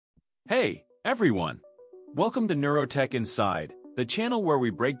Hey, everyone! Welcome to Neurotech Inside, the channel where we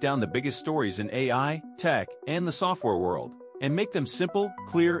break down the biggest stories in AI, tech, and the software world, and make them simple,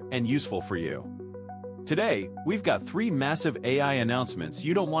 clear, and useful for you. Today, we've got three massive AI announcements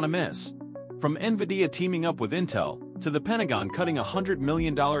you don't want to miss. From Nvidia teaming up with Intel, to the Pentagon cutting a $100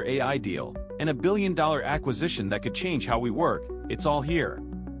 million AI deal, and a $1 billion acquisition that could change how we work, it's all here.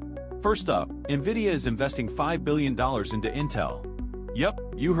 First up, Nvidia is investing $5 billion into Intel. Yep,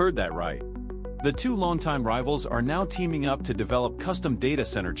 you heard that right. The two longtime rivals are now teaming up to develop custom data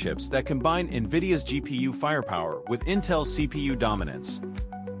center chips that combine Nvidia's GPU firepower with Intel's CPU dominance.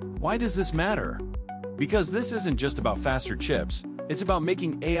 Why does this matter? Because this isn't just about faster chips, it's about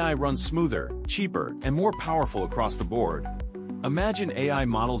making AI run smoother, cheaper, and more powerful across the board. Imagine AI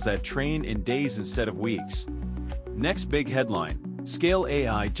models that train in days instead of weeks. Next big headline, Scale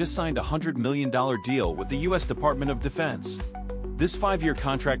AI just signed a $100 million deal with the US Department of Defense. This 5-year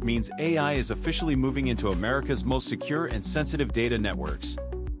contract means AI is officially moving into America's most secure and sensitive data networks.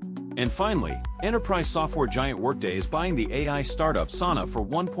 And finally, enterprise software giant Workday is buying the AI startup Sana for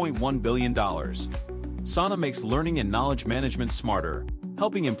 $1.1 billion. Sana makes learning and knowledge management smarter,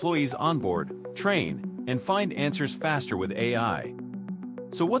 helping employees onboard, train, and find answers faster with AI.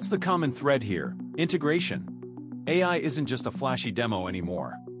 So what's the common thread here? Integration. AI isn't just a flashy demo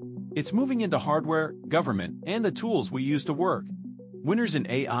anymore. It's moving into hardware, government, and the tools we use to work. Winners in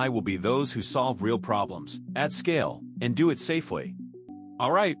AI will be those who solve real problems, at scale, and do it safely.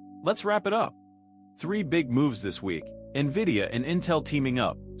 Alright, let's wrap it up. Three big moves this week: Nvidia and Intel teaming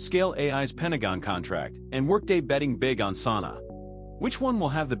up, Scale AI's Pentagon contract, and Workday betting big on Sana. Which one will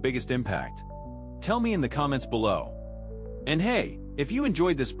have the biggest impact? Tell me in the comments below. And hey, if you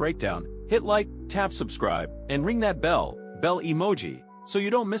enjoyed this breakdown, hit like, tap subscribe, and ring that bell emoji, so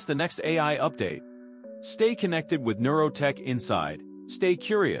you don't miss the next AI update. Stay connected with Neurotech Inside. Stay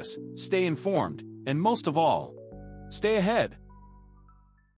curious, stay informed, and most of all, stay ahead.